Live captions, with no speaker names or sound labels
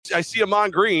I see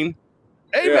Ahman Green.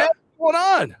 Hey, Yeah. man, what's going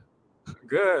on?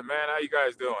 Good, man. How you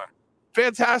guys doing?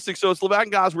 Fantastic. So it's Levac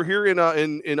and guys. We're here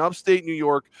in upstate New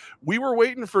York. We were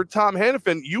waiting for Tom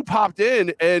Hannafin. You popped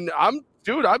in, and I'm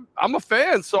a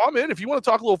fan, so I'm in. If you want to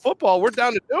talk a little football, we're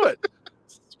down to do it.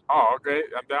 Oh, okay.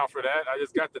 I'm down for that. I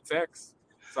just got the text,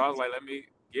 so I was like, let me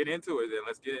get into it. Then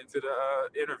let's get into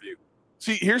the interview.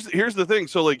 See, here's the thing.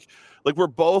 So like we're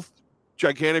both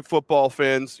gigantic football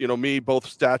fans. You know, me, both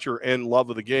stature and love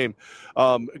of the game.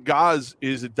 Gaz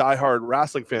is a diehard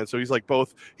wrestling fan, so he's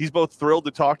both thrilled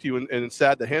to talk to you and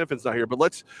sad that Hannafin's not here. But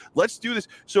let's do this.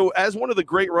 So as one of the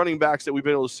great running backs that we've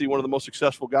been able to see, one of the most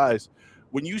successful guys,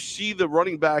 when you see the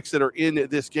running backs that are in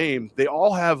this game, they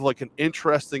all have like an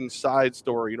interesting side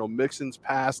story. You know, Mixon's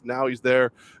passed, now he's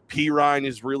there. P. Ryan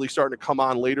is really starting to come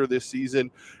on later this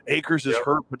season. Akers is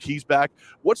hurt, but he's back.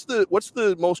 What's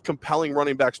the most compelling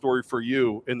running back story for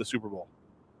you in the Super Bowl?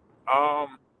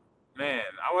 Man,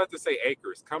 I would have to say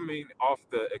Akers coming off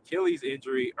the Achilles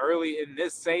injury early in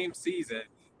this same season,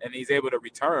 and he's able to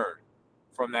return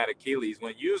from that Achilles.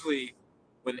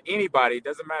 When anybody,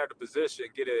 doesn't matter the position,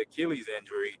 get an Achilles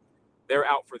injury, they're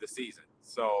out for the season.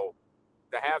 So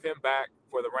to have him back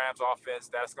for the Rams offense,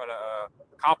 that's going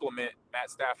to complement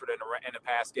Matt Stafford in the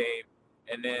pass game.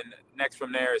 And then next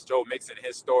from there is Joe Mixon,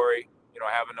 his story,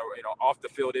 having off the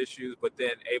field issues, but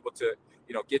then able to,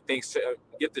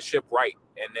 get the ship right,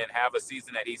 and then have a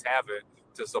season that he's having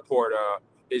to support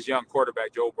his young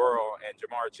quarterback, Joe Burrow, and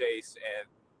Jamar Chase and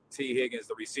T. Higgins,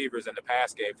 the receivers in the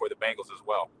pass game for the Bengals as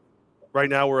well. Right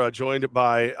now, we're joined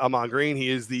by Ahman Green. He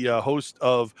is the host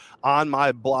of On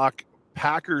My Block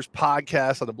Packers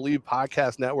podcast on the Believe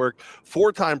Podcast Network.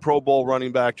 4-time Pro Bowl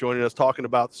running back joining us, talking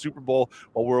about the Super Bowl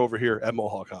while we're over here at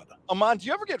Mohawk Honda. Ahman, do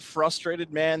you ever get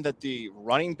frustrated, man, that the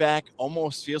running back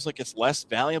almost feels like it's less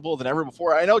valuable than ever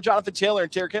before? I know Jonathan Taylor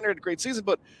and Derrick Henry had a great season,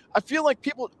 but I feel like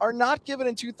people are not given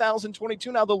in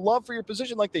 2022 now the love for your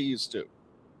position like they used to.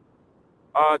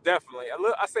 Definitely.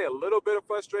 I say a little bit of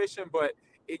frustration, but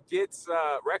it gets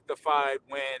rectified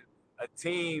when a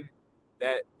team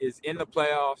that is in the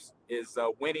playoffs, is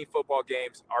winning football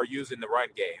games, are using the run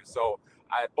game. So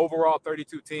overall,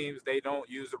 32 teams, they don't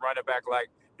use the running back like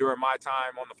during my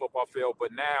time on the football field.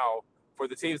 But now for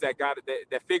the teams that got it,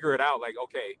 that figure it out, like,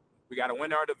 okay, we got to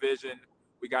win our division,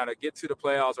 we got to get to the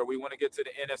playoffs, or we want to get to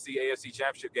the NFC, AFC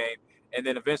championship game, and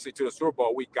then eventually to the Super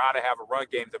Bowl, we got to have a run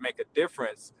game to make a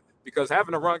difference, because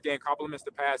having a run game complements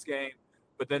the pass game.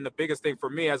 But then the biggest thing for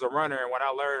me as a runner, and what I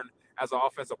learned as an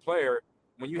offensive player,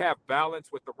 when you have balance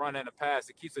with the run and the pass,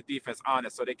 it keeps the defense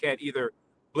honest. So they can't either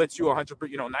blitz you 100%,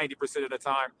 90% of the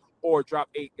time, or drop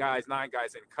 8 guys, 9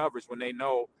 guys in coverage when they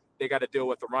know they got to deal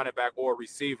with a running back or a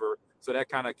receiver. So that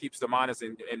kind of keeps them honest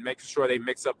and makes sure they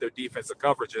mix up their defensive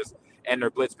coverages and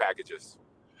their blitz packages.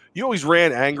 You always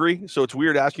ran angry, so it's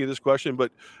weird asking you this question,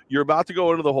 but you're about to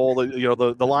go into the hole.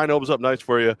 The line opens up nice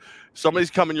for you. Somebody's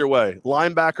coming your way.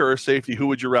 Linebacker or safety, who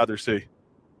would you rather see?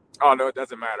 Oh, no, it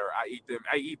doesn't matter. I eat them.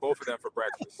 I eat both of them for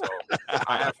breakfast, so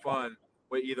I have fun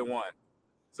with either one.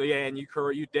 So, yeah, and you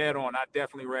dead on. I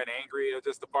definitely ran angry. It was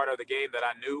just a part of the game that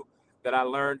I knew, that I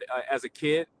learned as a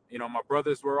kid. My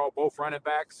brothers were all both running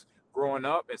backs growing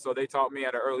up, and so they taught me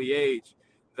at an early age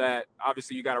that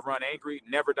obviously you got to run angry,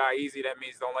 never die easy. That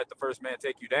means don't let the first man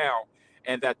take you down,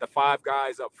 and that the 5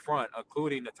 guys up front,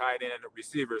 including the tight end and the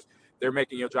receivers, they're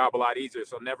making your job a lot easier.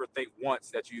 So never think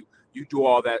once that you do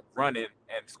all that running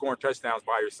and scoring touchdowns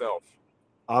by yourself.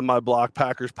 On My Block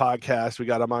Packers podcast, we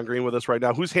got Ahman Green with us right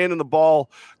now. Who's handing the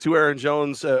ball to Aaron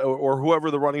Jones or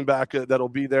whoever the running back that'll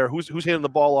be there? Who's handing the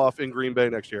ball off in Green Bay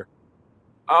next year?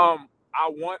 I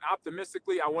want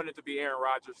it to be Aaron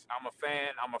Rodgers. I'm a fan.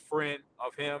 I'm a friend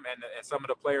of him and some of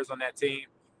the players on that team.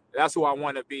 That's who I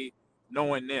want to be,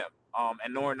 knowing them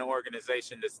and knowing the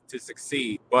organization to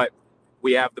succeed. But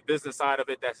we have the business side of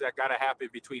it that got to happen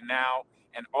between now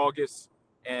and August,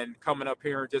 and coming up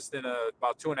here just in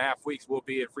about 2.5 weeks, we'll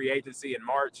be in free agency in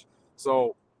March.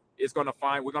 So we're going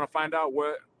to find out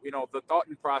what, the thought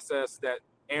and process that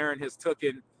Aaron has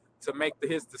taken to make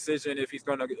his decision if he's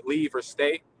going to leave or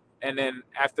stay. And then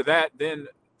after that, then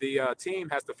the team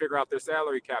has to figure out their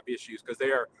salary cap issues, because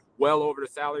they are well over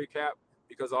the salary cap,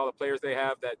 because all the players they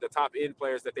have, that the top end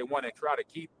players that they want to try to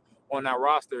keep on that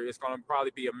roster, it's going to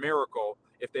probably be a miracle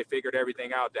if they figured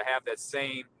everything out to have that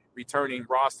same returning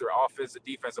roster, offensive,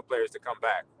 defensive players to come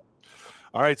back.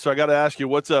 All right, so I got to ask you,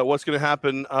 what's going to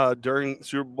happen during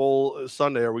Super Bowl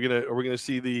Sunday? Are we gonna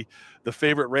see the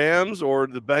favorite Rams or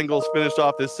the Bengals finish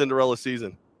off this Cinderella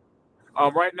season?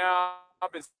 Right now,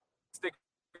 I've been sticking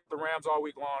with the Rams all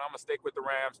week long. I'm gonna stick with the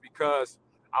Rams because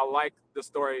I like the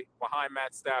story behind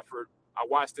Matt Stafford I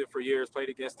watched him for years, played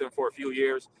against him for a few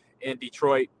years in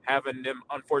Detroit, having them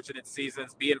unfortunate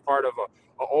seasons, being part of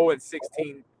a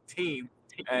 0-16 team.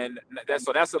 And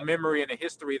that's a memory and a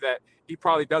history that he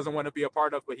probably doesn't want to be a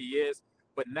part of, but he is.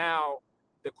 But now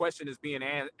the question is being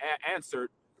answered.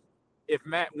 If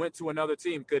Matt went to another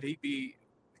team,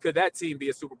 could that team be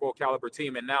a Super Bowl caliber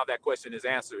team? And now that question is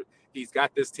answered. He's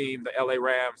got this team, the LA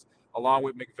Rams, along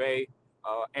with McVay,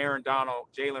 Aaron Donald,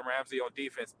 Jalen Ramsey on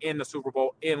defense in the Super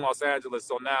Bowl in Los Angeles.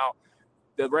 So now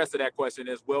the rest of that question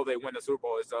is, will they win the Super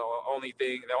Bowl? It's the only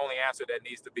answer that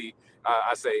needs to be,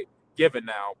 I say, given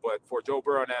now. But for Joe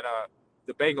Burrow and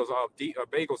the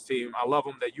Bengals team, I love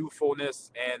them. The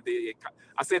youthfulness and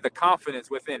the confidence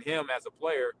within him as a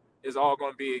player is all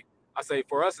going to be, I say,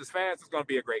 for us as fans, it's going to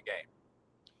be a great game.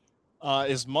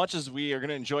 As much as we are going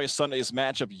to enjoy Sunday's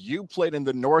matchup, you played in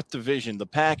the North Division, the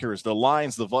Packers, the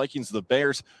Lions, the Vikings, the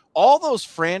Bears. All those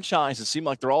franchises seem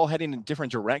like they're all heading in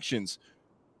different directions.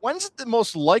 When's it the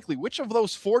most likely? Which of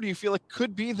those four do you feel like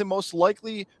could be the most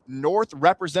likely North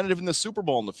representative in the Super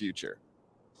Bowl in the future?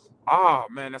 Oh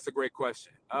man, that's a great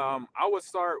question. I would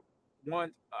start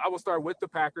with the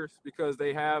Packers because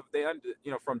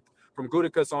from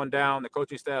Gutekunst on down, the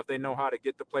coaching staff, they know how to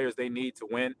get the players they need to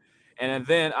win. And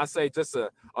then I say just a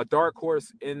dark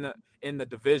horse in the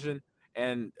division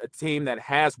and a team that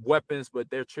has weapons, but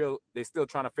they're still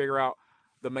trying to figure out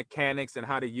the mechanics and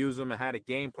how to use them and how to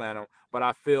game plan them. But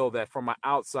I feel that from my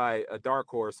outside, a dark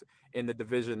horse in the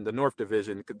division, the North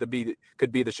Division, could be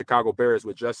the Chicago Bears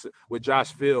with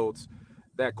Josh Fields.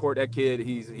 That kid,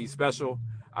 he's special.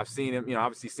 I've seen him,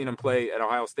 obviously seen him play at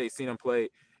Ohio State, seen him play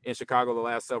in Chicago the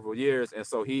last several years. And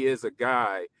so he is a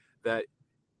guy that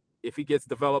if he gets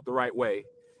developed the right way,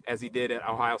 as he did at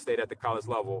Ohio State at the college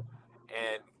level,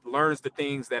 and learns the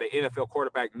things that an NFL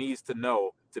quarterback needs to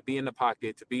know to be in the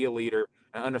pocket, to be a leader,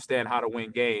 and understand how to win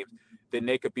games, then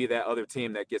they could be that other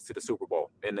team that gets to the Super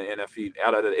Bowl in the NFC,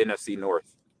 out of the NFC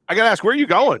North. I gotta ask, where are you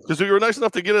going? Because you were nice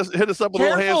enough to hit us up with a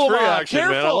little hands-free action,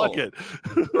 man. I like it.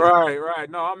 Right.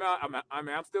 No,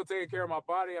 I'm still taking care of my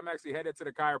body. I'm actually headed to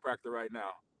the chiropractor right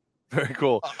now. Very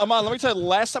cool. Ahman, let me tell you,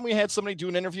 last time we had somebody do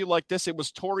an interview like this, it was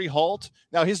Torrey Holt.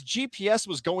 Now, his GPS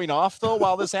was going off, though,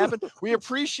 while this happened. We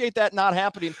appreciate that not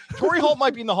happening. Torrey Holt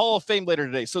might be in the Hall of Fame later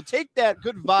today, so take that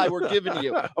good vibe we're giving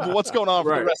you of what's going on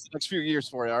for the rest of the next few years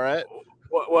for you, all right?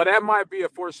 Well, that might be a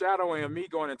foreshadowing of me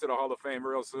going into the Hall of Fame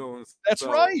real soon. That's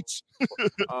right.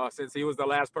 Since he was the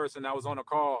last person that was on the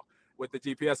call with the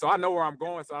GPS. So I know where I'm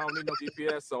going, so I don't need no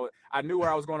GPS. So I knew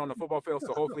where I was going on the football field,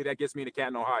 so hopefully that gets me to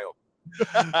Canton, Ohio.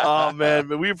 Oh man,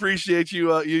 but we appreciate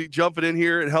you jumping in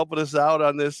here and helping us out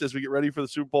on this as we get ready for the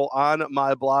Super Bowl on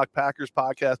My Block Packers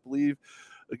podcast. Believe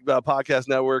podcast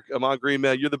network. Ahman Green,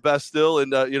 man, you're the best still,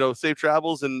 and safe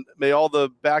travels, and may all the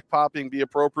back popping be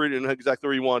appropriate and exactly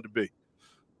where you want it to be.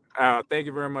 Thank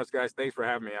you very much, guys. Thanks for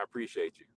having me. I appreciate you.